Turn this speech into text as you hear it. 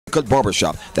Cut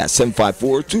Barbershop. That's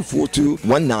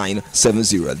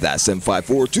 754-242-1970. That's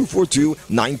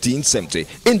 754-242-1970.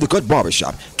 In the Cut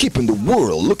Barbershop, keeping the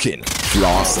world looking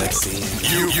flawless.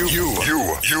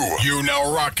 You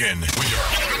now rocking with your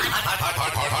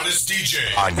hottest DJ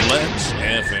on Flexx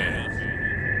FM.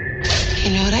 You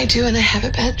know what I do when I have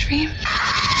a bad dream?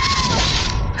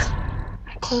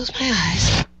 I close my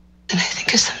eyes and I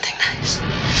think of something nice.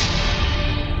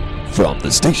 From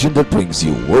the station that brings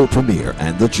you world premiere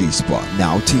and the G-Spot,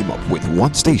 now team up with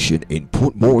one station in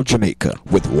Portmore, Jamaica,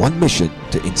 with one mission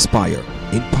to inspire,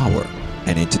 empower,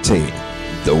 and entertain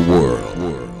the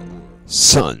world.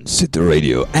 Sun City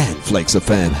Radio and Flexx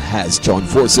FM has joined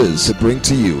forces to bring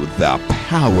to you the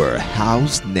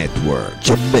Powerhouse Network.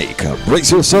 Jamaica,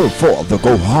 brace yourself for the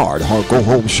Go Hard or Go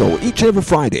Home show each and every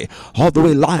Friday, all the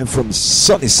way live from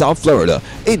sunny South Florida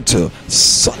into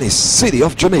sunny city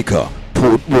of Jamaica,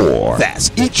 Portmore.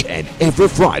 That's each and every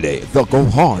Friday, the Go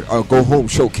Hard or Go Home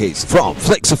showcase from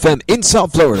Flexx FM in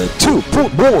South Florida to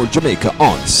Portmore, Jamaica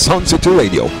on Sun City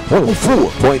Radio,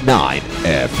 4.9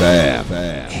 FM.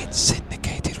 It's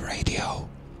syndicated radio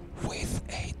with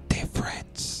a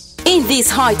difference. In this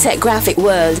high-tech graphic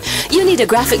world, you need a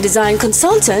graphic design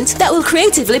consultant that will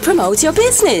creatively promote your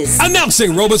business.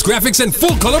 Announcing Robust Graphics and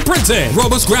Full Color Printing.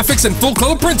 Robust Graphics and Full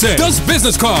Color Printing does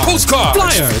business cards, postcards,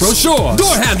 flyers, brochures,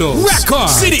 door handles, rack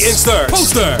cards, city inserts,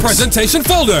 posters, presentation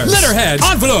folders, letterheads,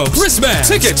 envelopes, wristbands,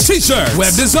 tickets, t-shirts,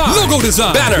 web design, logo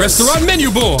design, banners, restaurant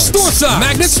menu boards, store signs,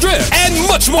 magnet strips, and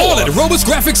much more. All at Robust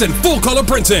Graphics and Full Color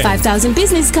Printing. 5,000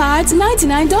 business cards,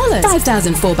 $99.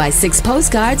 5,000 4x6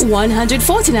 postcards,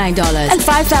 $149. And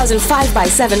 5,000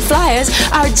 5x7 flyers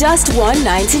are just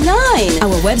 $199.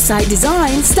 Our website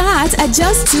design starts at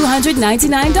just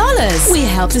 $299. We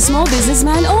help the small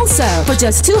businessman also. For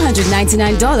just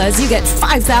 $299, you get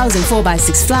 5,000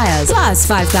 4x6 flyers plus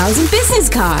 5,000 business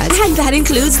cards. And that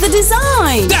includes the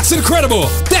design. That's incredible.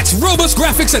 That's Robust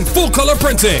Graphics and Full Color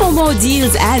Printing. For more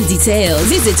deals and details,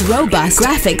 visit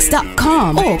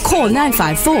robustgraphics.com or call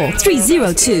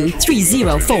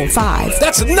 954-302-3045.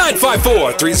 That's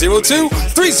 954-302-3045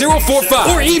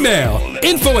 or email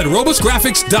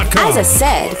info@robustgraphics.com. As I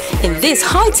said, in this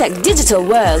high-tech digital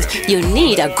world, you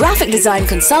need a graphic design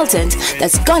consultant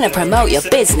that's gonna promote your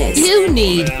business. You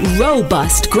need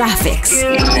Robust Graphics.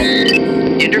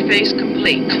 Interface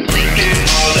complete.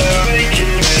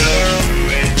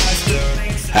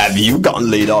 Have you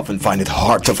gotten laid off and find it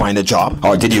hard to find a job?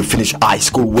 Or did you finish high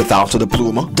school without a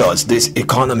diploma? Does this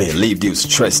economy leave you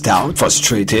stressed out,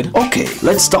 frustrated? Okay,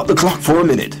 let's stop the clock for a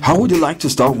minute. How would you like to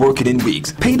start working in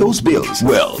weeks? Pay those bills?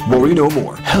 Well, worry no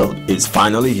more. Help is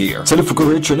finally here. Center for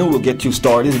Career Training will get you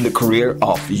started in the career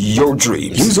of your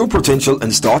dreams. Use your potential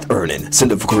and start earning.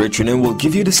 Center for Career Training will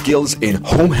give you the skills in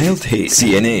home health aid,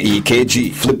 CNA,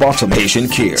 EKG, phlebotomy, patient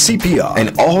care, CPR,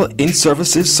 and all in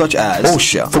services such as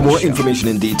OSHA. For more information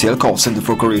and detail, call Center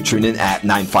for Career Training at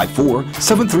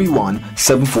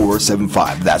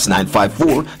 954-731-7475. That's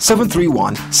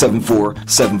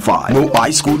 954-731-7475. No high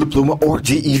school diploma or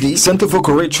GED? Center for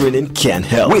Career Training can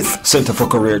help. With Center for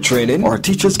Career Training, our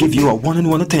teachers give you a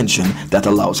one-on-one attention that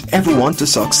allows everyone to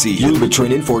succeed. You'll be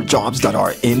training for jobs that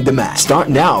are in demand. Start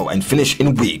now and finish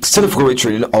in weeks. Center for Career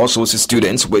Training also assists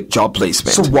students with job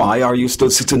placement. So why are you still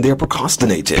sitting there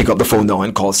procrastinating? Pick up the phone now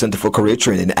and call Center for Career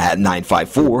Training at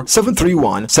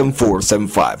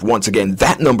 954-731-7475. Once again,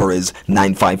 that number is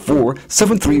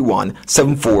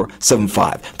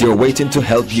 954-731-7475. They're waiting to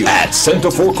help you. At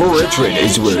Center for Career Training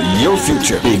is where your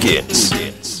future begins.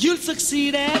 You'll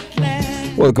succeed at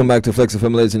last. Welcome back to Flexx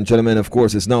FM, ladies and gentlemen. Of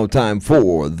course, it's now time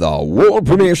for the World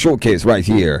Premiere Showcase right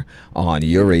here on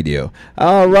your radio.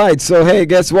 All right, so hey,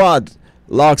 guess what?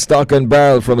 Lock, stock, and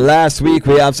barrel. From last week,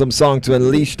 we have some song to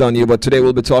unleash on you, but today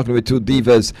we'll be talking with two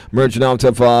divas merging out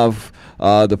of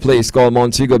the place called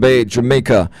Montego Bay,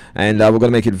 Jamaica, and we're going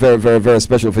to make it very, very, very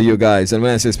special for you guys. And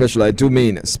when I say special, I do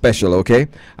mean special, okay?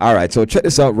 All right, so check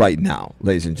this out right now,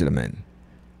 ladies and gentlemen.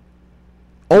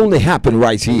 Only happened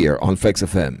right here on Flexx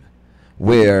FM,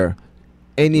 where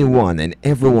anyone and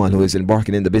everyone who is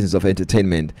embarking in the business of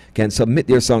entertainment can submit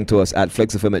their song to us at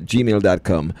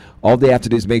flexfm@gmail.com. All they have to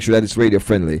do is make sure that it's radio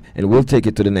friendly, and we'll take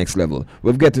it to the next level.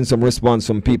 We've gotten some response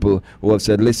from people who have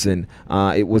said, listen,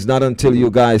 it was not until you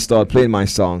guys start playing my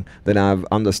song that I've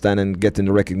understand and getting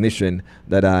the recognition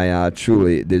that I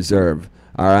truly deserve.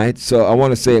 All right, so I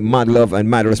want to say mad love and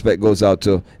mad respect goes out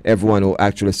to everyone who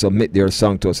actually submit their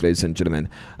song to us, ladies and gentlemen.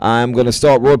 I'm going to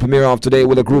start world premiere off today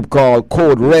with a group called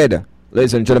Code Red.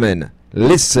 Ladies and gentlemen,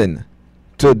 listen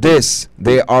to this.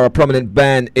 They are a prominent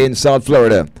band in South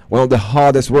Florida, one of the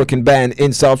hardest working band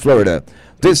in South Florida.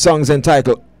 This song is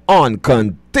entitled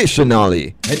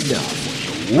Unconditionally. And now,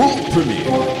 world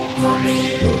premiere.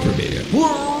 World premiere.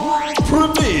 World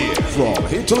premiere. From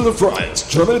Italy to France,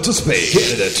 Germany to Spain,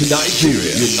 Canada to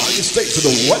Nigeria, United States to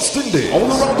the West Indies, all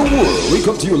around the world, we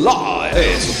come to you live.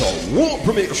 It's the World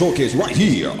Premiere Showcase right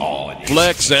here on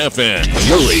Flexx FM,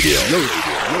 your radio.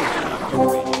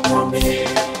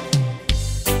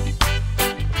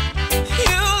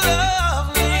 You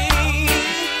love me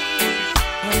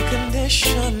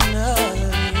unconditionally,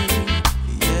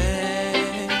 yeah.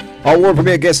 Our world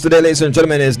premiere guest today, ladies and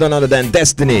gentlemen, is none other than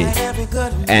Destiny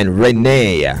and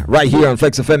Renee. Right here on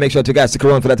Flexx FM. Make sure you guys stick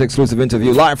around for that exclusive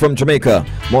interview live from Jamaica,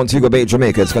 Montego Bay,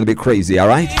 Jamaica. It's going to be crazy, all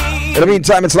right? In the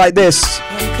meantime, it's like this.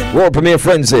 World premiere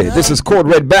frenzy. This is Code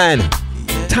Red Band.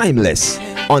 Timeless.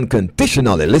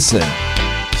 Unconditionally. Listen.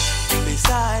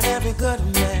 Beside every good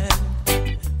man,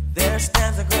 there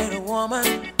stands a greater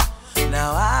woman.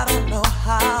 Now I don't know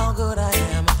how good I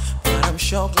am, but I'm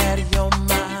sure glad you're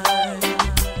mine.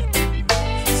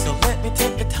 So let me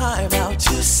take the time out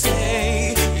to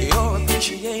say you're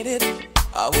appreciated.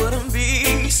 I wouldn't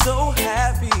be so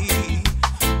happy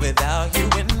without you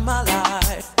in my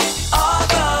life.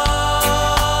 Although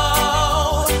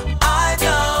I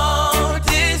don't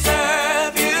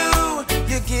deserve you,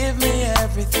 you give me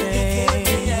everything.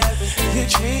 You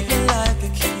treat me like a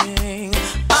king.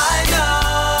 I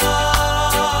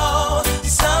know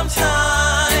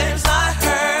sometimes I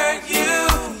hurt you.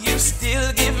 You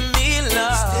still give me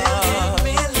love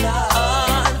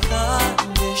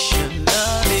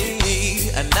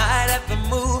unconditionally. A night at the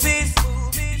movies,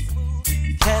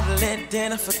 candlelit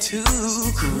dinner for two,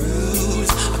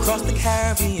 cruise across the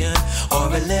Caribbean,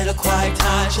 or a little quiet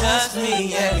time, just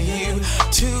me and you.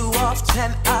 Too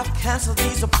often I've canceled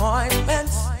these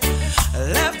appointments,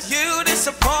 left you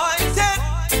disappointed.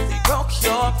 Broke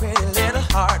your pretty little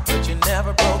heart, but you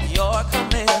never broke your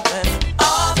commitment.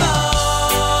 Although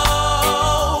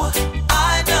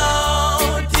I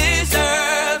don't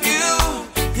deserve you,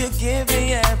 you give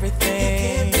me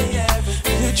everything.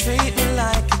 You treat me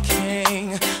like a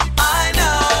king. I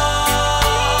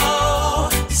know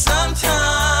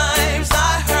sometimes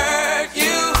I hurt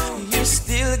you. You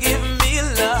still give me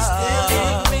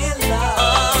love unconditionally.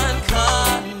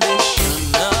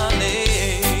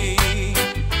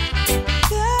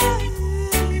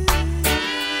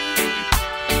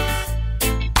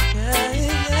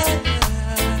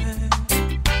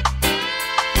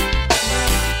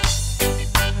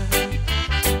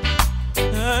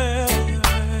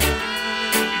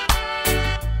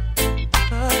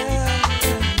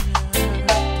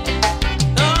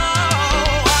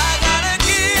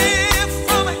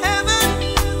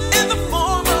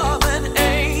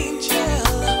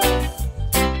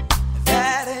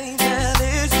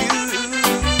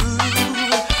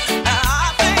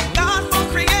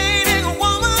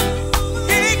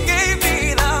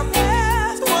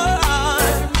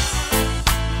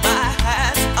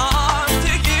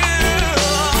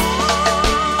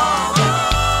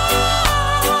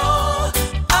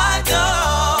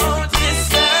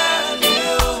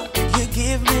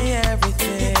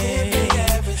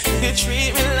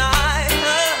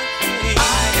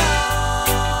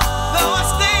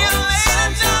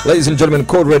 Ladies and gentlemen,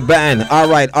 Code Red Band. All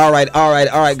right,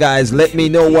 guys. Let me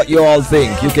know what you all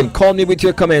think. You can call me with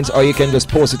your comments, or you can just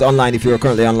post it online if you're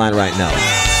currently online right now.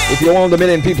 If you're one of the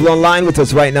million people online with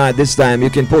us right now at this time, you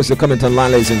can post your comment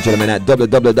online, ladies and gentlemen, at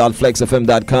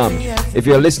www.flexfm.com. If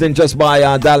you're listening just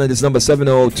by dialing this number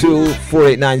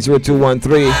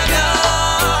 702-489-0213,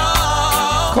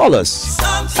 call us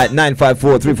at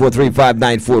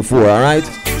 954-343-5944, all right?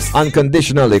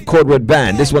 Unconditionally, Code Red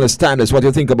Band. This one is timeless. What do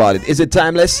you think about it? Is it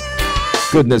timeless?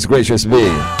 Goodness gracious me.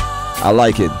 I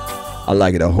like it. I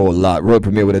like it a whole lot. World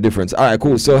premiere with a difference. All right,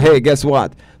 cool. So, hey, guess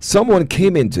what? Someone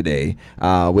came in today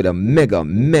with a mega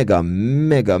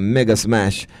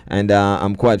smash. And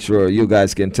I'm quite sure you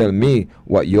guys can tell me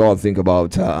what you all think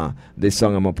about this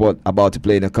song I'm about to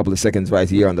play in a couple of seconds right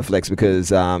here on the Flexx. Because,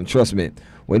 trust me,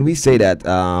 when we say that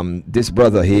this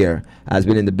brother here has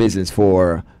been in the business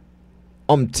for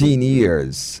umpteen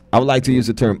years. I would like to use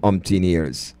the term umpteen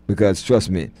years because trust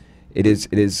me, it's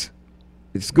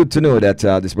good to know that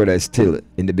this brother is still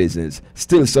in the business,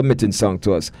 still submitting song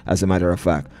to us, as a matter of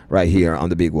fact, right here on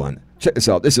the big one. Check this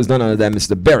out. This is none other than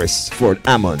Mr. Beresford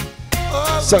Ammon.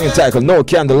 Song entitled No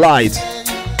Candlelight,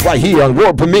 right here on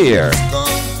World Premiere.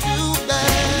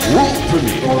 World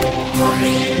Premiere. World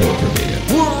Premiere. World Premiere.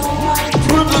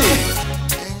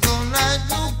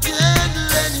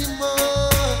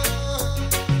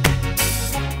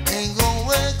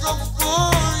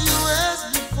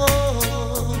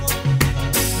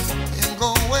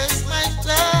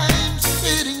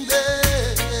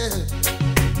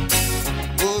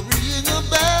 Worrying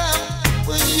about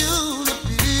when you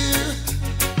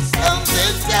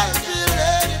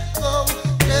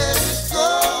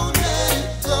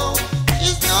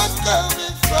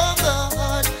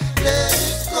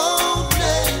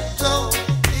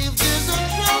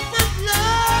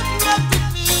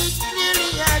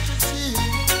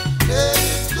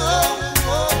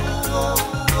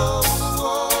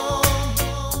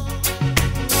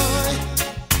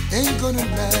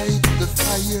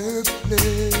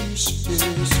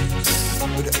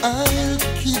but I'll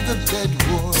keep the bed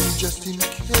warm just in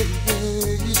case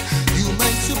you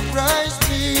might surprise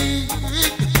me.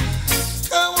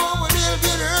 Come home a little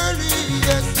bit early,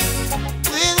 yes,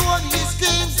 with one of these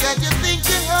games that you think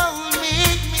can hold me.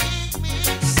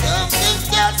 Something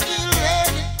tells me let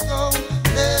it go,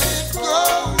 let it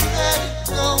go, let it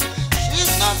go.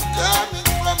 She's not coming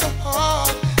from the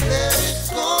heart. Let it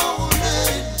go, let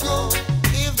it go.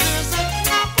 If there's a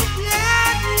drop of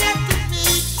blood left in me,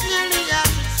 clearly I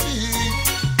can see.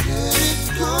 Let it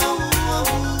go.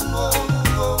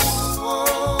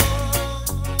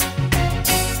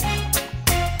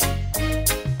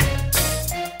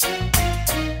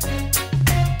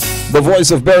 The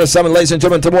voice of Barry Salmon, ladies and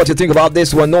gentlemen. Tell me what you think about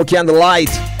this one. No candlelight.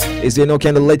 Is there no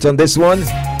candlelight on this one?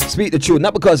 Speak the truth,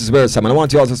 not because it's Barry Salmon. I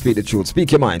want you all to speak the truth.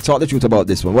 Speak your mind. Talk the truth about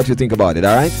this one. What do you think about it,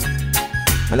 all right?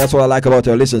 And that's what I like about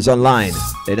our listeners online.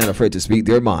 They're not afraid to speak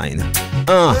their mind.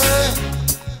 I'm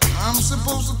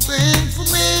supposed to think for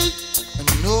me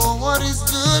and know what is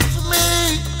good for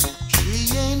me.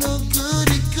 She ain't no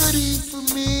goody for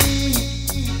me.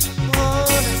 Oh,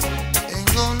 ain't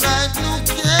gonna light no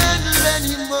candle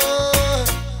anymore.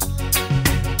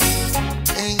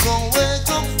 Ain't gonna wake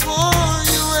up for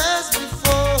you as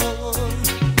before.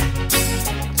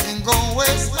 Ain't gonna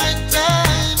waste my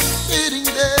time sitting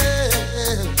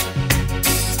there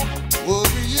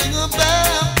worrying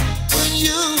about when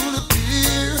you'll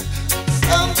appear.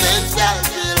 Something tells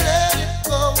me let it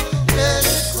go, let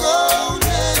it go,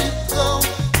 let it go.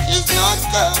 She's not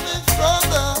coming from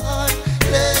the heart.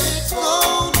 Let it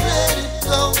go, let it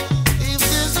go. If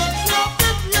there's a drop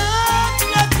of blood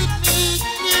left in me,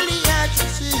 clearly I can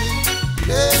see.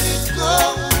 Let it go.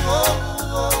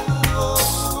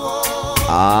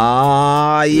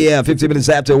 Yeah, 15 minutes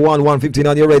after 1:15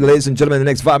 on your radio, ladies and gentlemen. In the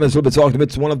next 5 minutes, we'll be talking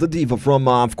with one of the diva from,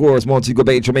 of course, Montego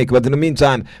Bay, Jamaica. But in the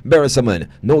meantime, Barry Salmon,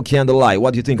 No Candlelight.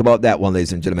 What do you think about that one,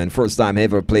 ladies and gentlemen? First time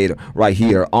ever played right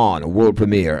here on World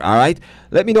Premiere. All right?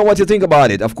 Let me know what you think about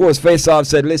it. Of course, Face Off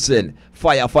said, listen,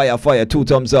 fire, fire, fire. 2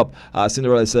 thumbs up.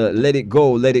 Cinderella said, let it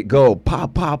go, let it go. Pow,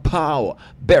 pow, pow.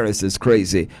 Barris is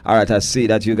crazy. All right, I see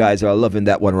that you guys are loving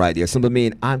that one right there. Simply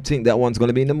mean, I think that one's going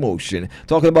to be in the motion.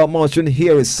 Talking about motion,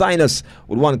 here is Sinus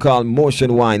with one called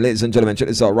Motion Wine. Ladies and gentlemen, check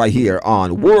this out right here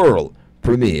on World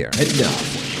Premiere. And now,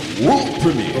 World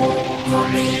Premiere. World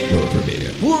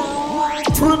Premiere. World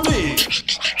Premiere.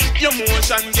 Your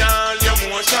motion, girl, your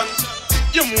motion.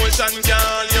 Your motion,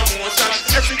 girl, your motion.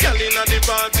 Every girl in the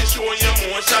party show your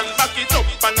motion. Back it up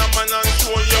and a man and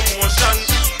show your motion.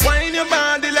 Wine your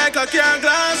body like a car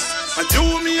glass. And do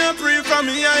me a pre from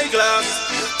me eyeglass.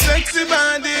 Sexy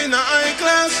body in a high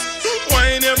class.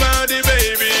 Wine your body,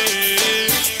 baby.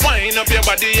 Wine up your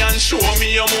body and show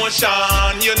me your motion.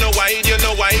 You know why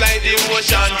like the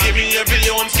ocean. Give me every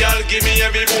ounce, girl, give me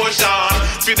every portion.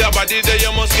 Feed the body there,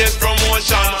 you must get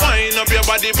promotion. Wine up your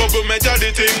body, bubble measure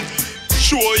the thing.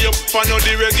 Show you for no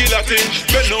the regular thing.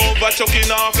 Bend over, chucking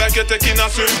off like you're taking a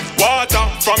swim. Water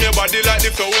from your body like the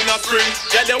flow in a spring.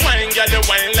 Girl, you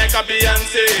wine like a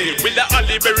Beyonce. With the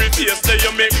Halle Berry face, there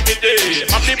you make me day.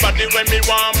 Have the body when me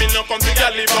want, me no come to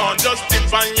California. Just dip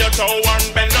on your toe and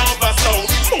bend over so.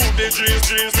 Move the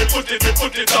dreams, we put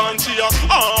it on to you.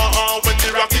 When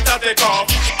the rocket a take off.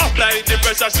 Apply the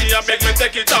pressure, she a beg me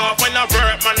take it off. When I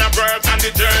work, man I work, and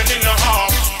the journey no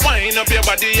half. Wine up your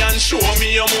body and show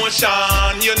me your motion.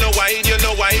 You know why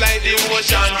like the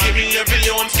ocean. Give me every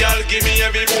ounce, girl, give me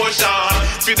every portion.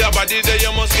 Feed the body there,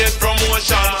 you must get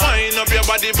promotion. Wine up your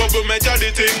body, bubble measure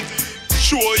the thing.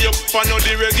 Show you for no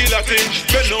the regular thing.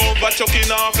 Bend over,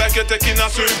 chucking off like you're taking a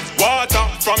swim. Water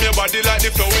from your body like the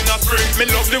flow in a spring. Me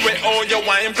love the way all your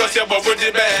wine plus your bubble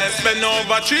the best. Bend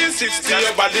over 360,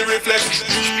 your body reflects.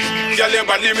 Girl, your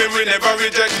body me will never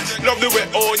reject. Love the way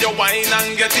all your wine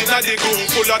and get in a the groove.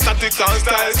 Full of tactics and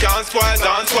style, can't spoil,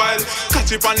 dance wild.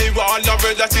 Catch it on the wall, love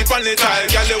it, that's it on the tile.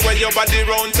 Girl, the way your body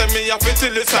round, tell me you fit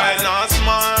till the side. Now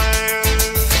smile.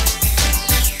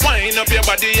 Wine up your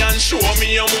body and show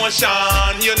me your motion.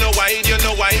 You know why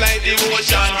like the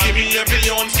ocean. Give me every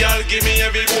ounce, girl, give me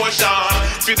every portion.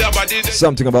 Feed the body.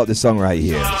 Something about this song right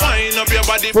here. Wine up your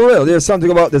body. For real, there's something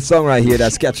about this song right here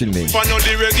that's catching me. For no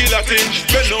the regular thing.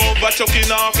 Bend over, chucking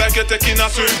off like you're taking a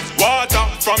swim. Water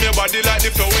from your body like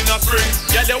the flow in a spring.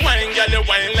 Girl, you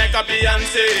wine like a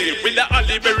Beyonce. With the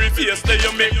Halle Berry face, there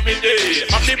you make me day.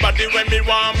 Have the body when me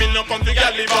want, me no come to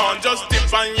California. Just dip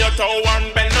on your toe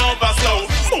and bend over slow.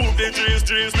 Move the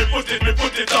dreams, me put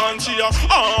it on she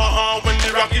when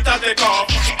the rocket a take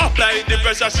off. Apply the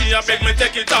pressure, she a beg me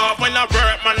take it off. When I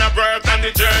work, man I work, and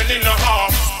the journey no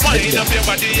half. Wind up your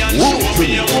body and show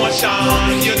me your motion.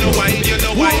 You know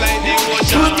why like the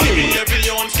ocean. Give me every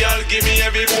ounce, girl, give me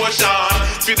every motion.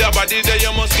 Feed the body there,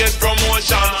 you must get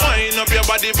promotion. Wind up your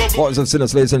body, bubble. Boys and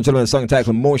sinners, ladies and gentlemen, a song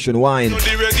titled Motion Wine.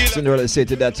 Cinderella said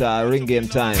to that ring game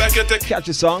time. Catch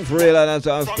a song for real, and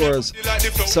of course,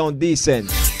 sound decent.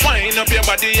 Wind up your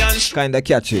body and kinda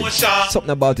catchy.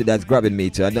 Something about it that's grabbing me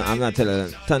too. I'm not telling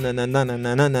you. And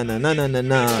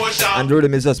the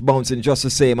rhythm is just bouncing just the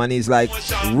same, and he's like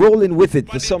rolling with it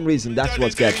for some reason. That's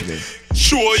what's catching me.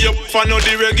 show you for no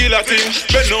the regular thing.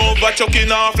 Bend over,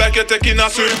 chucking off like you're taking a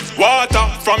swim. Water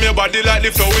from your body like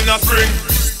the flow in a spring.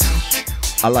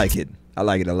 I like it. I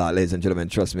like it a lot, ladies and gentlemen.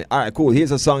 Trust me. All right, cool.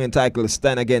 Here's a song entitled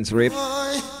 "Stand Against Rape."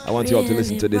 I want you all to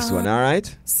listen to this one. All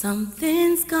right.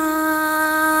 Something's gone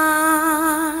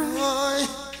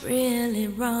really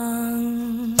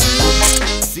wrong.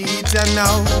 See it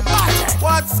now.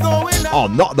 What's going on? Oh,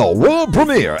 not the world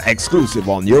premiere, exclusive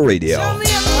on your radio. Show me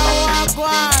how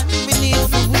I we need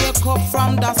to wake up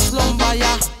from the slumber,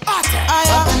 yeah. I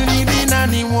haven't needed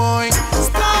anyone.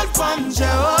 Start from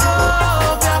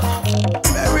Jehovah.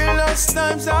 Very last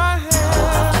times I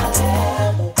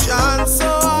had. Chance so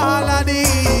all of the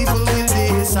evil will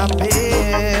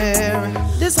disappear.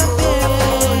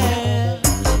 Disappear.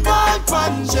 Start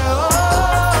from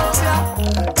Jehovah.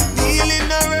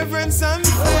 Kneeling a reverence and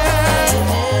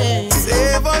faith.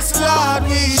 Save us, Lord,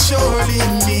 we surely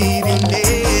need him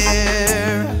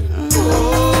there.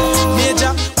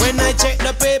 Major, when I check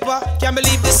the paper, can't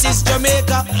believe this is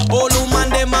Jamaica. All woman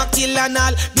them a kill and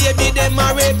all, baby them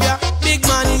a rape ya. Big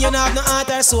man, you don't have no heart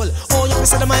or soul. Oh, you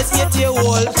consider my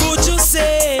 8-year-old. Could you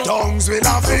say tongues will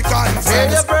have to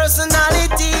confess your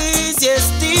personalities?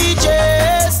 Yes,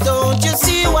 DJs, don't you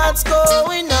see what's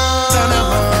going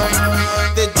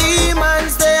on? The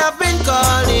demons they have been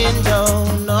calling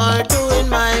down are doing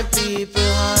my people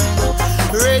harm.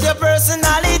 Radio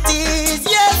personalities,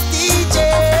 yes,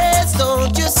 DJs,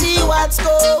 don't you see what's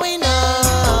going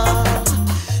on?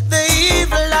 The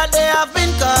evil that they have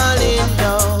been calling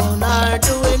down are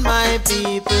doing my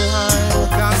people harm.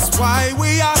 That's why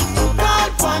we are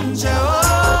God from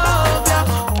Jehovah.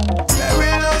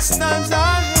 Very last times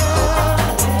I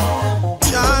heard.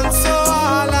 Chance so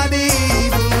all of the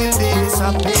evil will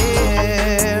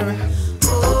disappear.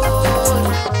 Oh,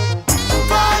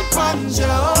 God from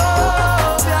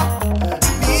Jehovah.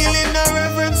 Kneeling a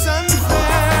reverence and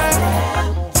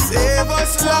faith. Save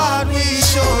us, Lord, we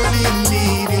surely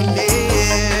need him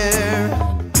there.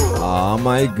 Oh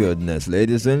my goodness,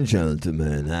 ladies and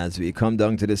gentlemen, as we come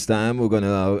down to this time, we're going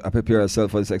to prepare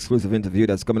ourselves for this exclusive interview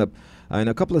that's coming up in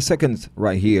a couple of seconds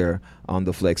right here on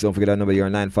the Flexx. Don't forget that number here,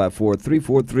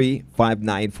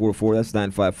 954-343-5944. That's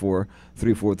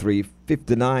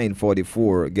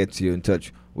 954-343-5944. Gets you in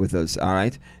touch with us, all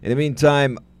right? In the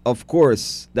meantime, of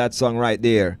course, that song right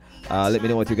there. Let me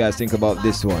know what you guys think about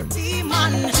this one.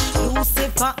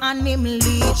 Lucifer and him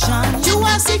legion. You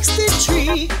are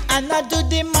 63 and I do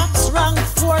the max rank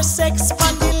for sex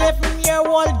on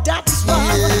 11-year-old. That's wrong.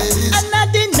 Yes. And I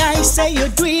deny say you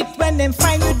do it when them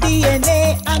find your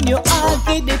DNA and you all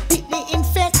get the kidney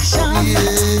infection.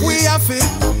 Yes. We have it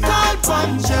call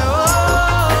from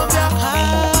Jehovah.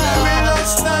 Very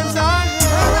last times I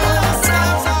heard.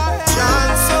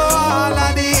 Chance so all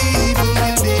of the evil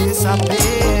will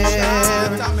disappear.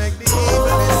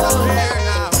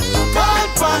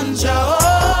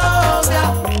 Jehovah,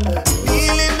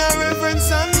 kneeling a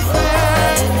reverence and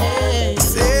faith.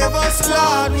 Save us,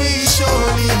 Lord, we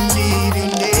surely need him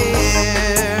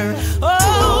there.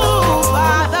 Oh,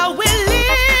 Father, we're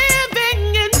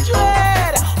living in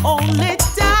dread, only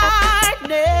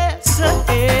darkness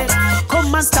ahead.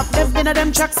 Come and stop them in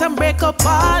them tracks and break up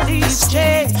all these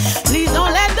chains. Please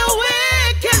don't let the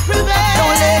wicked prevail.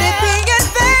 Don't let it be in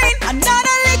vain.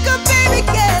 Another little baby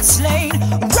gets slain.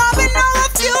 Robbing our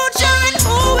future and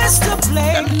who is to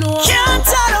blame? Can't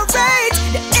tolerate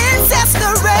the incest,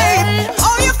 the rape.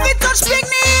 All your feet touch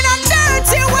picnic in a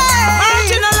dirty way.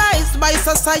 Marginalized by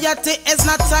society is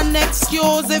not an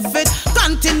excuse. If it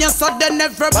continues, so then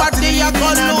everybody you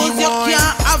gonna lose. You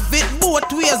can't have it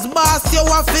both ways, boss. You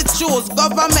have to choose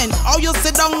government. How you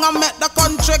sit down and make the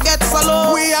country get so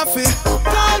low? We have to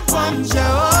call from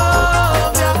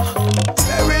Jehovah.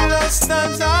 Very last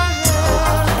times I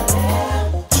heard.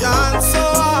 Chant so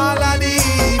all of the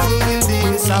evil will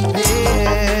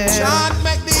disappear. Chant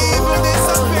make the evil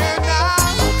disappear now.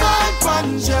 God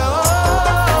from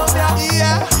Jehovah.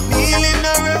 Yeah, kneeling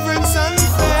a reverence and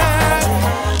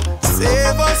faith.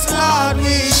 Save us, Lord,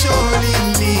 we surely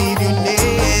need him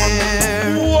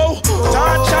there. Whoa,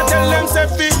 touch and tell them say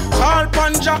fi call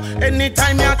upon ganja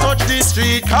anytime you touch the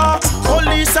street.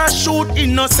 Police are shoot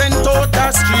innocent out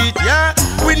the street. Yeah,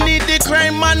 we need the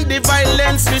crime and the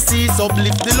violence we see. So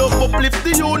uplift the love, uplift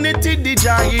the unity, the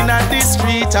joy in the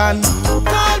street and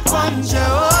call upon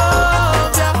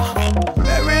Jehovah.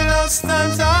 Perilous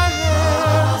times are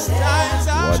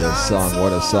What a song,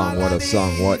 what a song, what a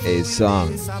song, what a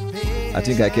song. I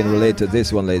think I can relate to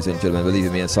this one, ladies and gentlemen. Believe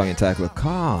me, a song entitled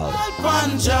Call.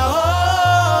 upon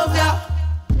Jehovah.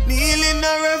 Kneel in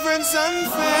the reverence and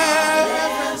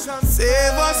fair.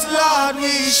 Save us, Lord, we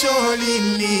surely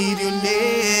need you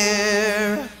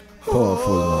near.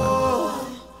 Powerful, man.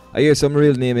 I hear some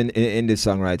real name in this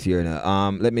song right here now.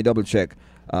 Let me double check.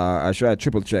 I try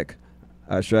triple check.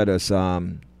 I try to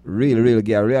really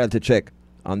get a reality check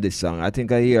on this song. I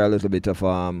think I hear a little bit of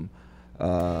my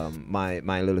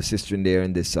little sister in there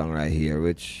in this song right here,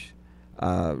 which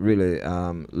really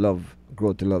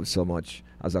grow to love so much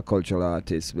as a cultural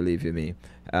artist, believe you me.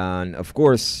 And of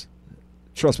course,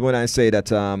 trust me when I say that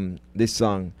this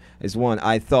song is one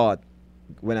I thought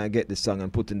when I get this song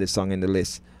and putting this song in the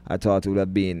list, I thought it would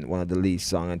have been one of the least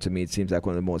songs, and to me it seems like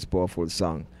one of the most powerful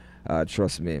songs.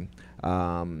 Trust me.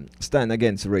 Stand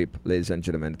Against Rape, ladies and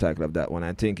gentlemen, the title of that one.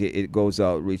 I think it goes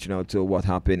out reaching out to what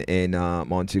happened in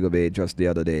Montego Bay just the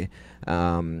other day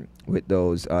with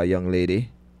those young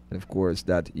lady, and of course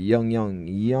that young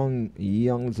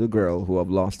little girl who have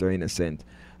lost her innocence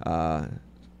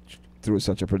through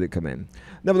such a predicament.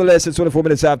 Nevertheless, it's 24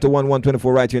 minutes after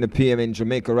 1:24 right here in the PM in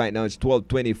Jamaica. Right now it's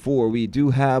 12:24. We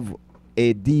do have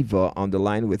a diva on the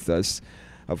line with us.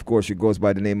 Of course, she goes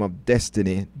by the name of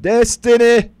Destiny.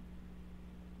 Destiny!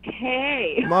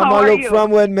 Hey, Mama, how are look you?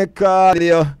 from when me call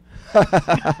you.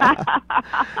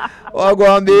 What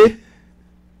go on, be?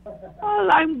 Oh,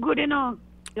 I'm good enough.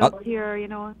 Just here, you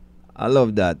know. I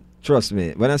love that. Trust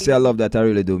me. When I say I love that, I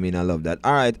really do mean I love that.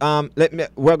 All right.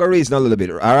 We're gonna reason a little bit.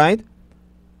 All right.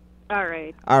 All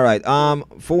right. All right.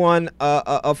 For one,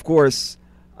 of course,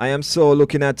 I am so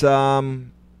looking at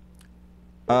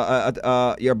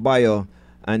your bio.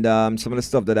 And some of the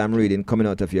stuff that I'm reading coming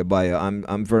out of your bio,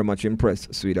 I'm very much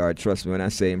impressed, sweetheart. Trust me when I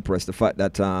say impressed. The fact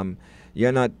that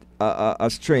you're not a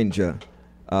stranger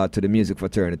to the music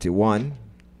fraternity. One,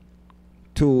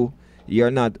 two,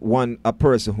 you're not a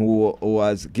person who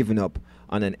has given up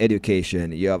on an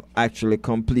education. You have actually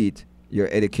complete your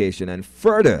education and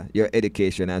further your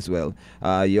education as well.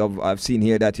 I've seen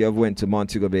here that you have went to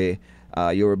Montego Bay.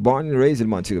 You were born and raised in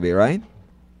Montego Bay, right?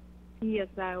 Yes,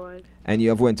 I was. And you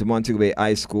have went to Montego Bay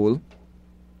High School,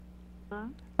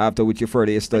 after which you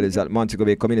further your studies at Montego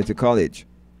Bay Community College.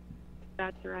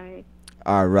 That's right.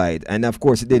 All right. And of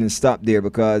course, it didn't stop there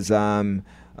because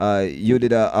you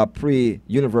did a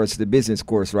pre-university business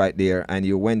course right there, and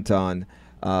you went on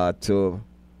to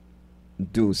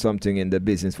do something in the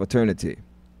business fraternity,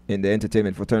 in the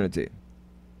entertainment fraternity.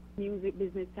 Music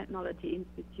Business Technology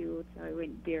Institute. I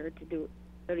went there to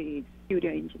study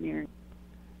studio engineering.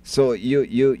 So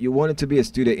you wanted to be a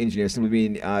studio engineer. So I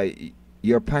mean,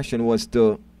 your passion was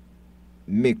to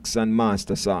mix and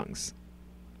master songs.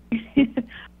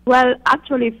 Well,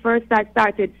 actually, first I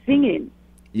started singing.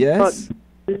 Yes.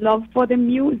 But love for the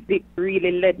music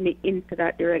really led me into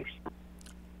that direction.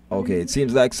 Okay, it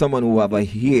seems like someone who have a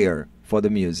ear for the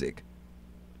music.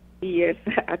 Yes,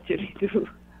 I actually do.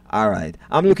 All right.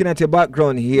 I'm looking at your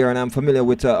background here, and I'm familiar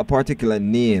with a particular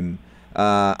name.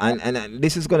 And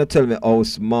this is going to tell me how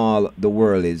small the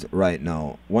world is right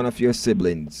now. One of your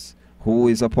siblings, who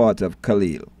is a part of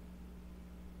Khalil.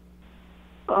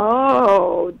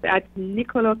 Oh, that's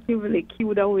Nicola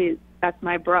Kiwda. That's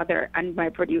my brother and my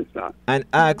producer. And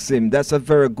ask him. That's a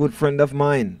very good friend of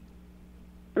mine.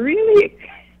 Really?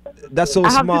 That's so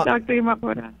I have smart. to talk to him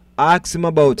about that. Ask him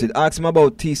about it. Ask him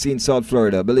about TC in South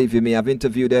Florida. Believe you me, I've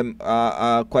interviewed them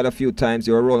quite a few times.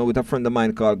 You were rolling with a friend of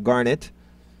mine called Garnet.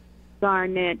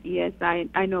 Garnet, yes,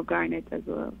 I know Garnet as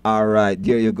well. All right,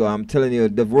 there you go. I'm telling you,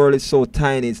 the world is so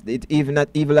tiny. It's even not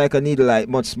even like a needle light,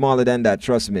 much smaller than that.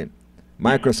 Trust me,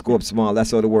 microscope small.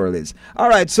 That's how the world is. All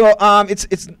right, so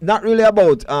it's not really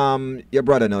about your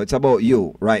brother now. It's about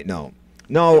you right now.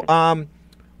 Now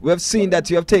we have seen that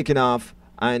you have taken off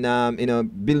and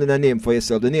building a name for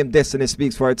yourself. The name Destiny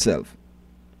speaks for itself.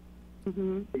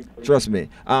 Mm-hmm. Trust me.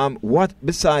 What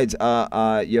besides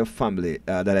your family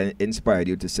that inspired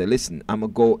you to say, listen, I'm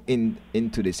gonna go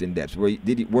into this in depth?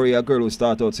 Were you a girl who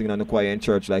started out singing on the choir in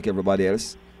church like everybody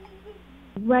else?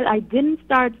 Well, I didn't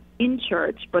start in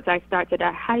church, but I started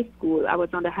at high school. I was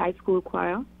on the high school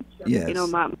choir. Yes. You know,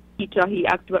 my teacher,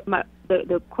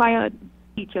 the choir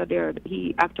teacher there,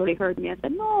 he actually heard me and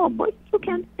said, "No, but you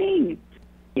can sing.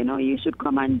 You know, you should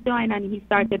come and join." And he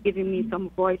started giving me some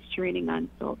voice training and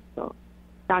stuff. So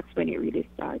that's when it really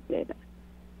started.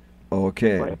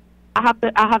 Okay. But I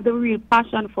have the real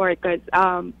passion for it because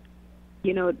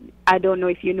you know, I don't know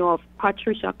if you know of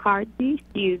Patricia Carty.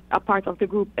 She's a part of the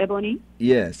group Ebony.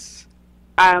 Yes.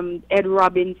 Ed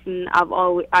Robinson.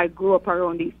 I grew up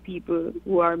around these people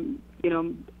who are, you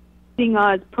know,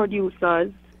 singers,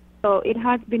 producers. So it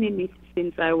has been in me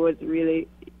since I was really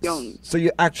young. So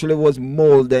you actually was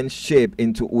molded and shaped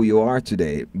into who you are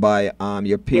today by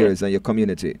your peers and your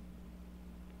community.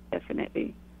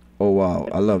 Definitely. Oh wow,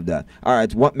 I love that. All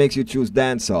right, what makes you choose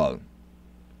dancehall?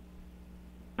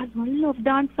 I love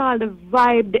dancehall, the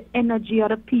vibe, the energy of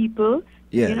the people.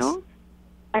 Yes. You know,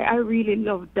 I really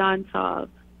love dancehall.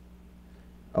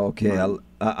 Okay,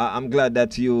 I'm glad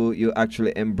that you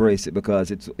actually embrace it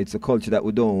because it's a culture that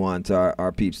we don't want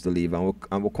our peeps to leave,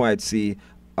 and we quite see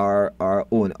our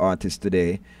own artists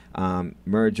today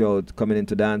merge out, coming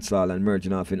into dancehall and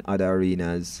merging off in other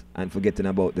arenas and forgetting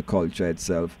about the culture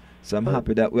itself. So I'm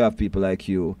happy that we have people like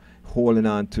you holding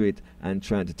on to it and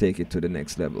trying to take it to the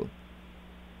next level.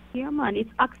 Yeah, man, it's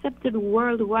accepted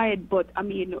worldwide, but I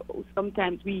mean,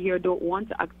 sometimes we here don't want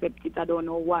to accept it. I don't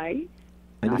know why.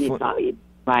 And it's all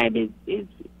vibe is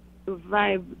the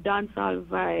vibe, dancehall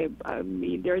vibe. I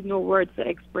mean, there's no words to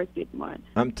express it, man.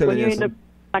 I'm telling you,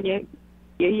 and you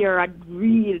hear a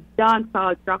real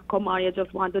dancehall track come on, you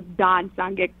just want to dance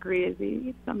and get crazy.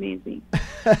 It's amazing.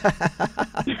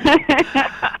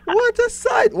 What a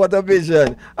sight, what a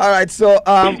vision. All right, so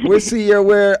we see here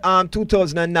where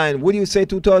 2009, would you say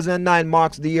 2009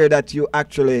 marks the year that you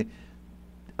actually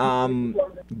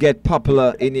get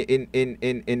popular in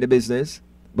the business?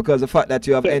 Because the fact that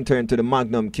you have entered into the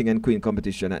Magnum King and Queen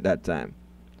competition at that time.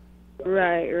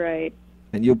 Right.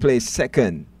 And you placed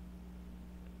second.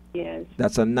 Yes.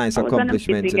 That's a nice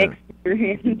accomplishment.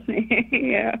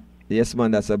 Yeah. Yes,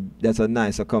 man, that's a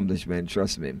nice accomplishment,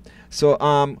 trust me. So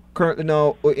currently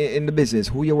now in the business,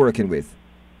 who you working with?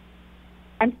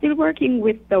 I'm still working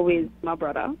with The Wiz, my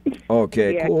brother.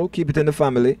 Okay, cool. Keep it in the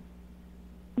family.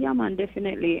 Yeah, man,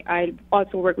 definitely. I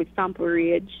also work with Sample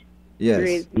Rage. Yes.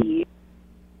 Crazy.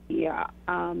 Yeah.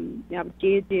 We have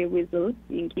JJ Wizzle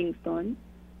in Kingston,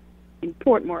 in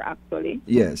Portmore, actually.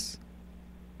 Yes.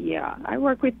 Yeah, I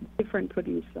work with different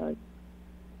producers.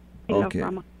 Okay.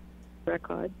 From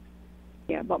records.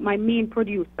 Yeah, but my main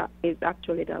producer is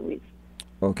actually The Wiz.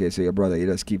 Okay, so your brother,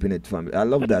 you're just keeping it family. I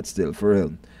love that still, for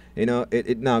real. You know,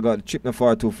 it now got chip not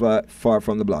far too far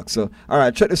from the block. So, all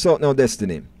right, check this out now,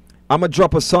 Destiny. I'm going to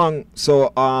drop a song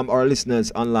so our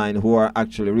listeners online who are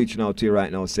actually reaching out to you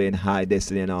right now saying hi,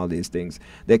 Destiny, and all these things,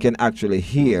 they can actually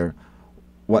hear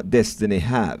what Destiny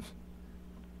have.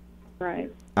 Right.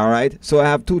 All right. So I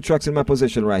have two tracks in my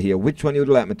possession right here. Which one you would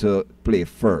like me to play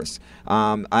first?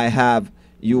 I have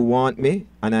You Want Me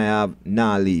and I have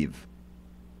Nah Leave.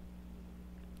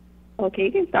 Okay,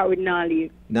 you can start with Nah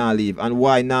Leave. Nah Leave. And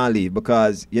why Nah Leave?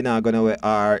 Because you're not going to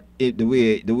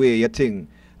the way your thing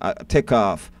take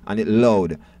off and it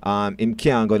loud. Him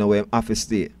can't go nowhere. Office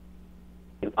stay.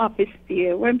 Office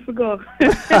stay. When to go?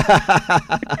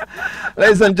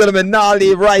 Ladies and gentlemen, Nah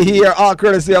Leave right here, all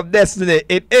courtesy of Destiny.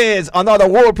 It is another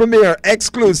world premiere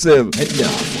exclusive. And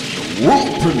now,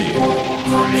 world premiere.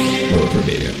 World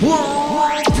premiere.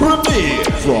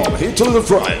 From Italy to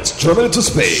France, Germany to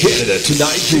Spain, Canada to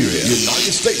Nigeria,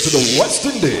 United States to the West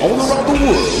Indies, all around the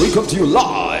world, we come to you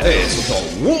live. It's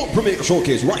the World Premiere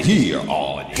Showcase right here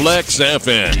on Flexx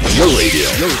FM. Your radio.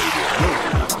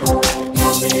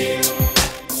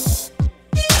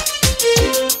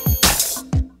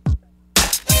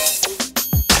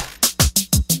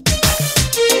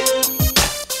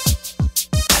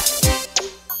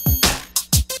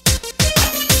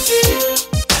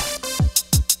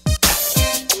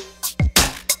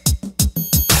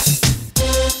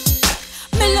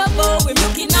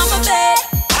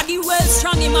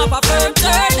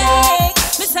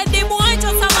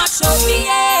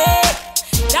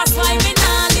 That's why me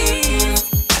nah leave.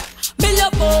 Me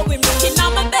love how him looking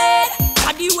at my bed.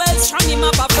 Body well strong, him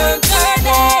up a burger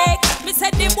day. Me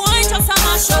said the boy just a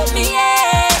mash up me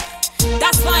head.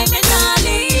 That's why me nah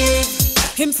leave.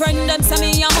 Him friend them say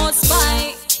me a must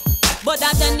fight, but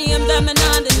that the name them me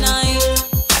nah deny.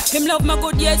 Him love me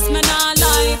good, yes me nah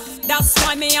lie. That's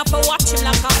why me have to watch him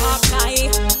like a hawkeye.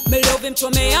 Me love him to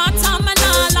me heart and me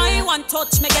nah lie. One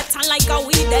touch me get on like a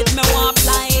weed dead me want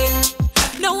fly.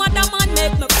 No other man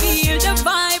make me feel the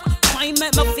vibe. Why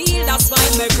make me feel, that's why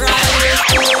me cry.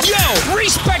 Yo,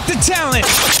 respect the talent.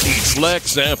 It's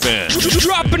Flexx FM.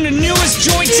 Dropping the newest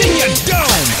joints in your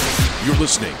dome. You're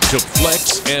listening to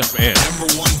Flexx FM.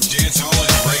 #1 dancehall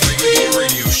and reggae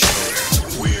radio show.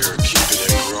 We're keeping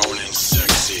it grown and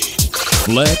sexy.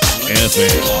 Flexx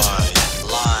FM.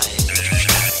 Live.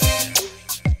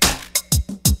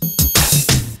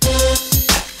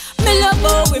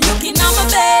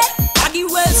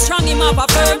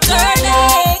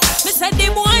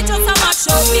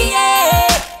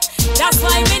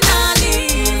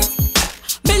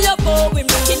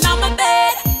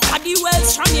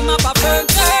 a firm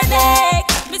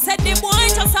verdict. Me said the boy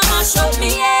just a mash up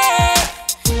me head.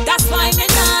 That's why me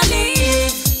nah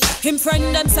leave. Him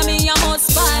friend them say me a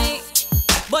must fight,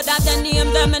 but that the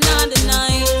name them me nah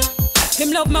deny.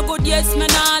 Him love me good, yes, me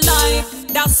nah lie.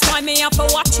 That's why me have to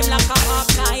watch him like a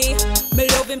hawkeye. Me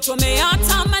love him to me heart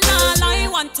and me nah lie.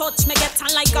 One touch me get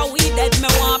on like a weed dead, me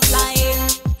want fly.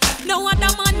 No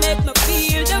other man make me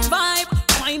feel the vibe.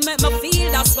 Why make me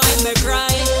feel, that's why me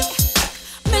cry.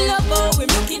 Me love how him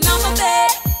looking on my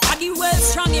bed. Body well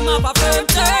strong, him have a firm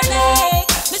third leg.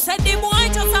 Me said the boy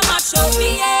just a match up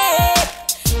me head.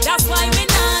 That's why me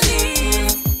nah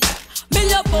leave. Me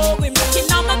love how him looking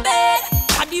on my bed.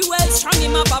 Body well strong,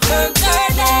 him have a firm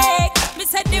third leg. Me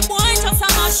said the boy just a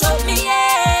mash up me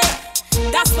head.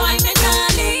 That's why me nah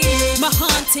leave. Me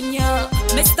haunting you,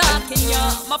 me stalking you.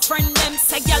 My friend them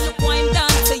say, girl, look why I'm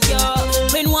down to you.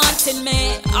 Been wanting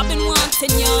me, I've been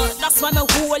wanting you. That's why me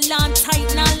hold on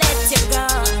tight, now let you go.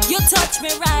 You touch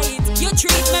me right, you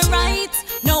treat me right.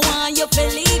 No one you feel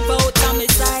leave out on my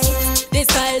side. This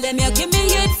style them you give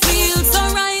me, it feels so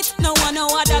right. No one know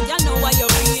other girl know what you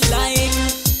feel like.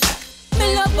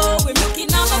 Me love how we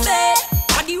looking on my bed.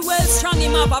 Body well strong,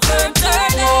 him have a firm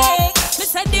third leg. Me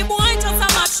said the boy just a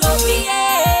match up me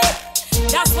head.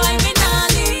 That's why me nah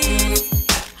leave.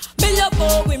 Me love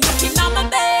how we looking on my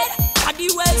bed. Body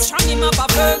well strong, him have a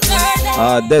firm third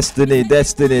leg. Destiny.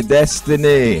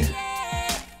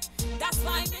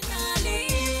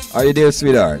 Are you there,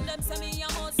 sweetheart?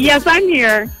 Yes, I'm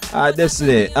here.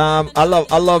 Destiny. I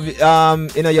love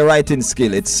your writing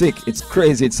skill. It's sick. It's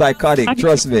crazy. It's psychotic.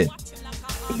 Trust me.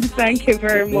 Thank you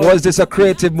very much. Was this a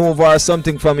creative move or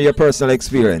something from your personal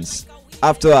experience? I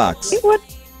have to ask.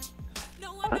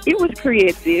 It was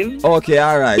creative. Okay,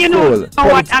 all right, you cool. know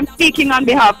what? I'm speaking on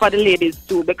behalf of the ladies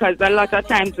too, because a lot of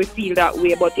times we feel that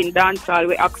way, but in dancehall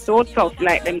we act so tough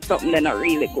like them something they're not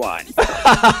really going.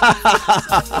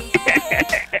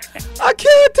 I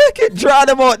can't take it. Draw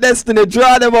them out, Destiny.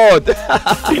 Draw them out.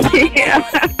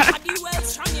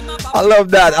 I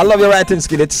love that. I love your writing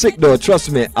skill. It's sick though, trust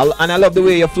me. And I love the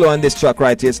way you flow on this track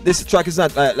right here. This track is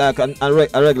not like a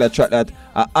regular track that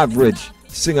average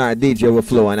singer or DJ will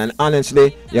flow on, and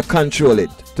honestly, you control it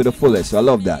to the fullest. So I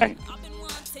love that.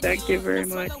 Thank you very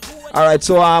much. All right,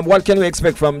 so what can we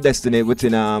expect from Destiny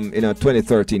within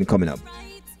 2013 coming up?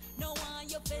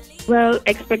 Well,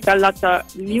 expect a lot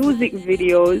of music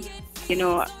videos. You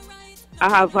know, I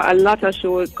have a lot of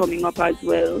shows coming up as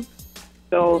well.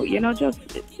 So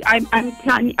I'm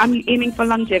aiming for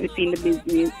longevity in the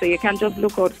business. So you can just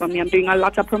look out for me. I'm doing a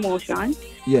lot of promotion.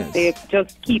 Yes. So you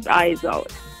just keep eyes out.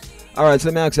 All right, so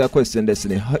let me ask you a question,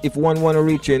 Destiny. If one want to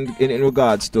reach in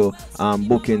regards to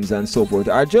bookings and so forth,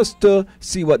 or just to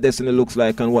see what Destiny looks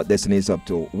like and what Destiny is up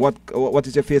to, what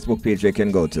is your Facebook page they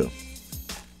can go to?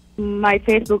 My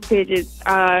Facebook page is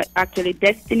actually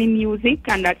Destiny Music,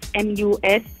 and that's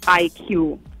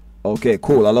MUSIQ. Okay,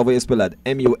 cool. I love how you spell that.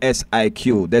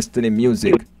 MUSIQ, Destiny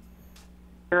Music.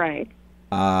 Right.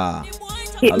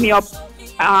 Hit me up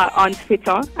on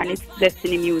Twitter, and it's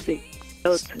Destiny Music.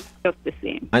 So it's just the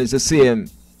same. And it's the same,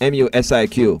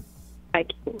 MUSIQ.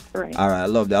 IQ, right. All right, I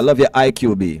love that. I love your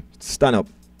IQB. Stand up.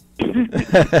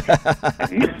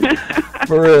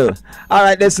 For real. All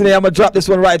right, Destiny, I'm going to drop this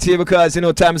one right here because,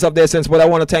 time is of the essence. But I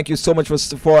want to thank you so much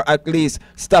for at least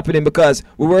stopping in, because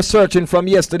we were searching from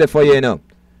yesterday for you,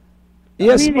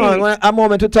 Yes, really? Man. A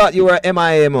moment we thought you were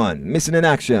MIA, man. Missing in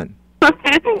action.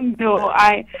 No,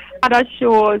 I had a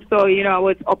show, so, I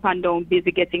was up and down,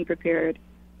 busy getting prepared.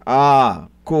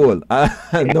 Cool.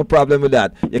 No problem with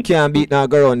that. You can't beat now,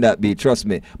 go on that beat, trust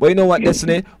me. But you know what,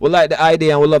 Destiny? We like the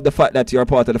idea and we love the fact that you're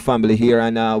part of the family here,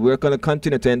 and we're going to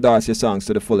continue to endorse your songs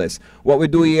to the fullest. What we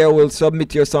do here, we'll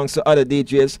submit your songs to other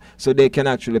DJs so they can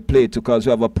actually play it, because we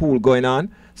have a pool going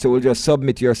on. So we'll just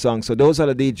submit your songs. So those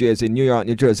are the DJs in New York,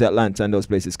 New Jersey, Atlanta, and those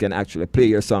places can actually play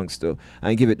your songs too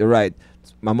and give it the right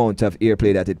amount of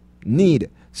airplay that it need,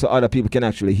 so other people can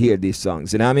actually hear these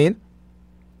songs. You know what I mean?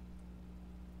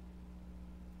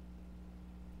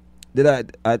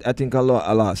 I think I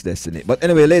lost Destiny. But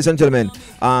anyway, ladies and gentlemen,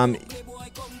 I'm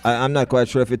not quite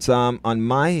sure if it's on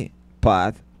my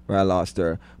path where I lost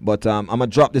her, but I'm gonna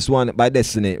drop this one by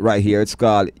Destiny right here. It's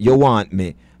called You Want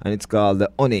Me, and it's called the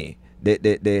Honey,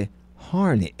 the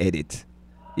horny edit.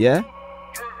 Yeah?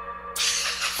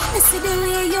 I see the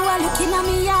way you are looking at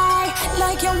me eye,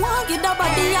 like you want get the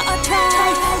body a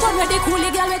try. One of the cool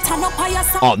girl with turn up on your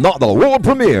side. Another world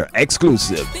premiere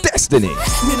exclusive, Destiny.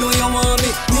 Me know you want me,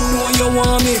 me know you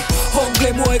want me.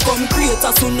 Ugly boy come create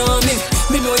a tsunami.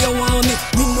 Me know you want me,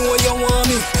 me know you want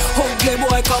me. Ugly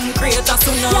boy come create a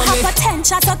tsunami. You have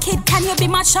potential, so kid, can you be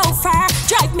my chauffeur?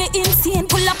 Drive me insane,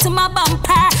 pull up to my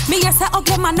bumper. Me yes, a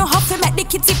ugly man, no have to make the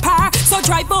kitty purr. So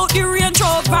drive out the Range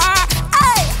Rover.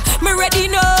 Hey, me ready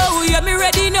now, yeah, me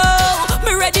ready now.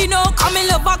 Me ready now, come in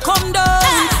love, come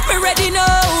down. Me ready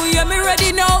now, yeah, me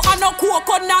ready now. I no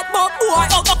coconut, but boy,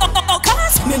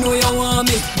 cause me know you want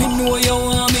me, me know you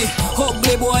want me.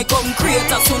 Ugly boy come create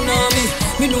a tsunami.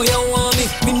 Me know you want me,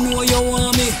 me know you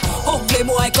want me. Ugly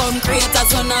boy come create a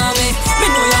tsunami. Me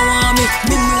know you want me,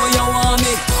 me know you want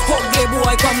me. Ugly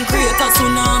boy come create a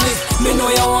tsunami. Me know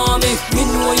you want me, me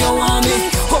know you want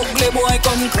me. Ugly boy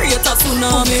come create a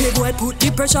tsunami. Ugly boy put the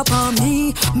pressure on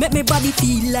me. Make me body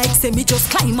feel like say me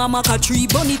just climb a maca tree.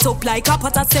 Burn it up like a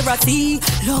pot of serati.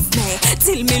 Love me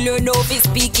till me learn how to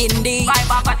speak Hindi.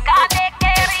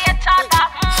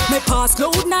 Me pass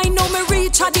cloud 9, now me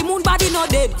reach a the moon, body no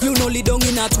dead. You know lay down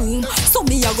in a tomb. So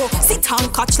me a go sit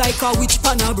and catch like a witch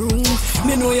pan a broom.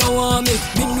 Me know you want me,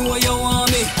 me know you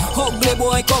want me. Ugly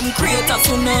boy come create a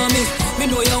tsunami. Me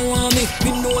know you want me,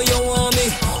 me know you want me.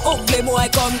 Ugly boy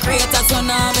come create a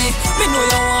tsunami. Me know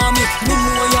you want me, me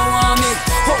know you want me.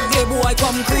 Ugly boy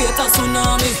come create a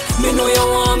tsunami. Me know you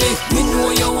want me, me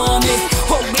know you want me.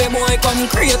 Ugly boy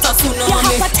come create a tsunami.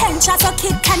 You have potential, so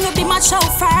kid, can you be my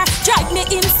chauffeur? Drive me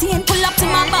insane, pull up to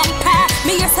my bumper.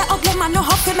 Me yes, a ugly man, no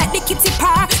have to make the kitty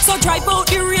purr. So drive out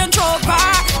the Range Rover.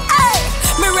 Hey,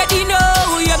 me ready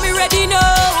now, yeah, me ready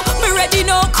now. Me ready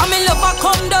now, come in love,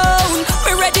 come down.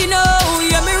 Me ready now,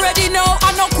 yeah, me ready now.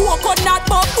 I no coconut,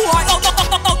 but boy,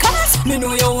 cause me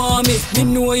know you want me, me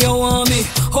know you want me.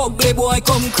 Ugly boy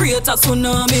come create a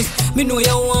tsunami. Me know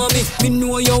you want me, me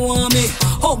know you want me.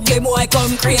 Ugly boy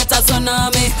come create a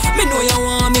tsunami. Me know you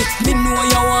want me, me know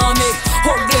you want me.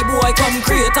 Ugly boy come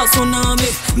create a tsunami.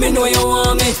 Me know you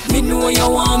want me, me know you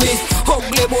want me.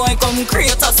 Ugly boy come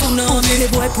create a tsunami. Ugly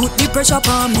boy put the pressure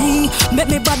on me. Make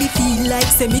me body feel like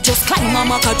say me just climb a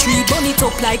maca tree. Burn it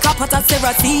up like a pot of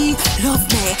serati. Love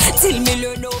me till me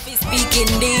learn how to speak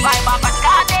Hindi.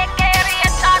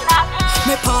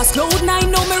 Me pass cloud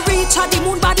 9, now me reach a the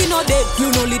moon, body no dead.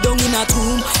 You know lay down in a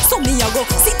tomb. So me a go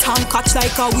sit and catch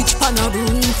like a witch pan a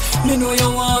broom. Me know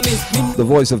you want me, me The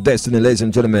voice of destiny, ladies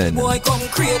and gentlemen. boy come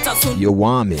create a tsunami. You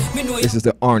want me. This is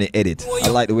the Arnie edit. I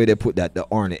like the way they put that, the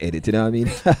Arnie edit, you know what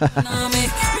I mean?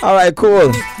 Alright, cool.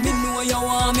 Me know you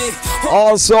want me.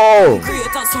 Also, Create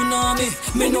a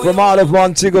tsunami. Me know from out of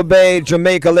Montego Bay,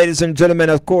 Jamaica, ladies and gentlemen,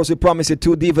 of course, we promise you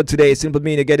 2 diva today. Simple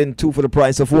meaning getting 2 for the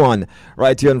price of 1.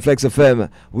 Right here on Flexx FM,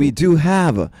 we do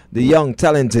have the young,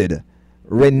 talented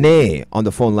Renee on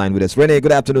the phone line with us. Renee,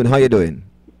 good afternoon. How you doing?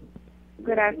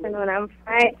 Good afternoon. I'm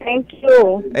fine. Thank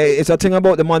you. Hey, it's a thing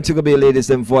about the Montego Bay ladies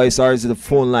and voice, or is it the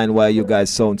phone line why you guys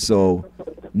sound so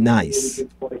nice?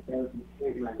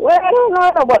 Well, I don't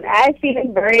know, but I feel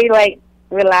very like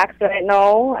relaxed right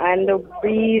now, and the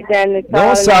breeze and it's No,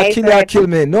 all sir, nice. kill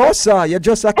me. No, sir, you're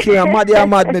just a kill. You're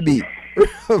mad, maybe.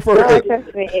 For No, real.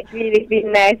 trust me, it really feels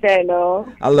nice right now.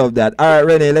 I love that. All right,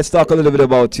 Renee, let's talk a little bit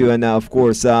about you. And of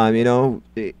course, you know,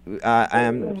 I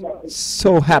am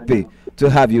so happy to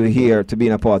have you here to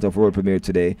being a part of World Premiere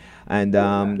today. And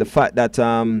the fact that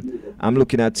I'm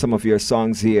looking at some of your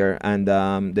songs here and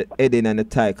the heading and the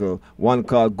title, one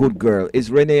called Good Girl. Is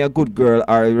Renee a good girl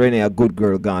or is Renee a good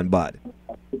girl gone bad?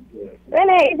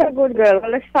 Renee is a good girl.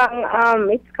 Well, the song,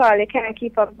 it's called You Can't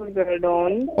Keep a Good Girl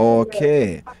Down.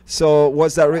 Okay. So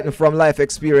was that written from life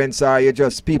experience or you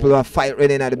just people who are fight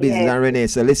Renee in the business Yes. and Renee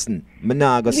say, listen, I'm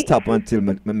not going to stop until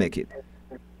me make it.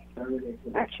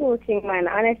 A true thing, man.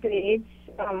 Honestly,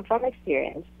 it's from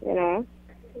experience, you know,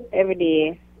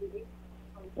 everyday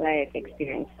life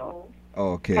experience. So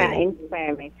Okay. kind of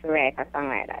inspire me to write a song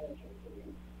like that.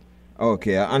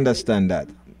 Okay, I understand that.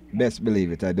 Best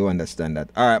believe it, I do understand that.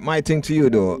 All right, my thing to you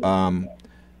though,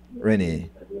 Renee,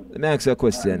 let me ask you a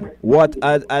question. What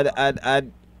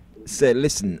I'd say,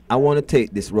 listen, I want to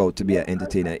take this road to be an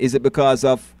entertainer. Is it because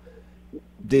of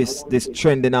this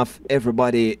trending of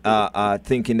everybody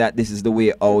thinking that this is the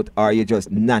way out, or are you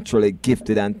just naturally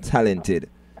gifted and talented?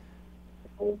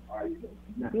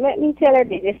 Let me tell you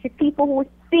this, it's the people who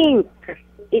think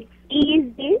it's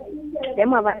easy,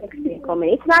 them have an experience coming.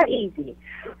 It's not easy.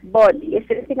 But you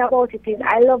see, the thing about it is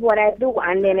I love what I do,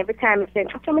 and then every time I say,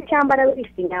 I can't bother with this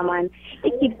thing, man,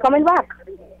 it keeps coming back.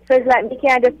 So it's like, me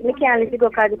can't let it go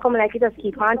because it come like it just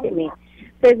keep haunting me.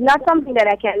 So it's not something that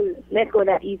I can let go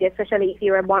that easy, especially if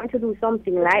you were born to do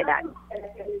something like that.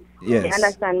 Yes. You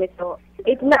understand me? So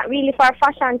it's not really for a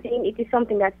fashion thing, it is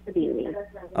something that's to deal with.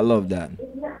 I love that.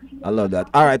 I love that.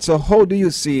 All right, so how do you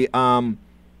see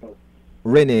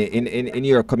Renee in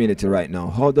your community right now?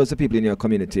 How does the people in your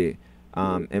community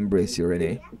embrace you,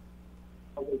 Renee?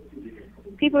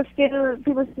 people still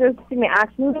see me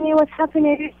ask me, "Hey, what's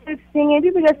happening? You're still singing."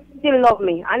 People just still love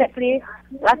me. Honestly,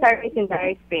 lots of reasons I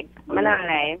respect. I'm not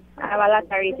lie. I have a lot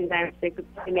of reasons I respect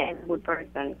people see me as a good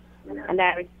person, and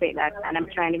I respect that. And I'm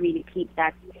trying to really keep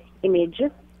that image.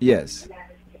 Yes.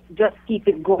 Just keep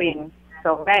it going.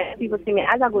 So right, people see me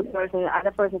as a good person, as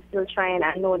a person still trying.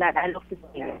 I know that I love to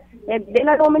sing. They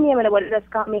don't know my name, but they just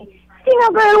call me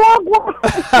singer girl. Walk.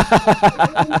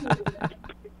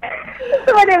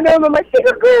 Some of them don't remember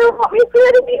singer girl. Want me to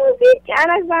do the music? You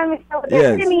understand me? So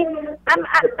Yes. to me,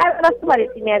 I love somebody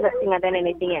see me as a singer than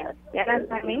anything else. You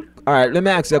understand me? All right, let me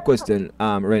ask you a question,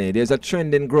 Renee. There's a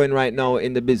trend in growing right now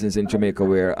in the business in Jamaica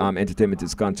where entertainment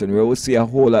is concerned. We will see a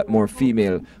whole lot more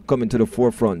female coming to the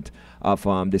forefront of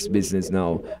this business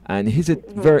now. And is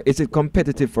it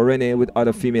competitive for Renee with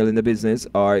other female in the business,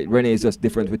 or Renee is just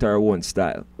different with her own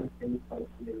style?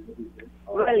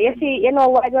 Well, you see, you know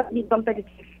why just be competitive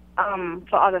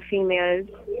for other females?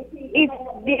 If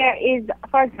there is,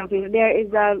 for example, if there is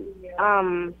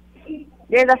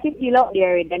there's a Cecile out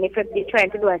there, then if you're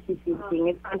trying to do a Cecile thing,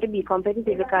 it's going to be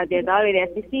competitive because there's already a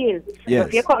Cecile. Yes. So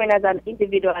if you're coming as an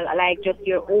individual, like just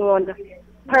your own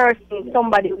person,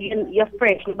 somebody, you're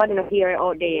fresh, nobody here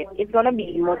out there, it's going to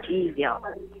be much easier.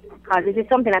 Because this is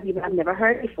something that people have never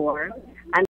heard before.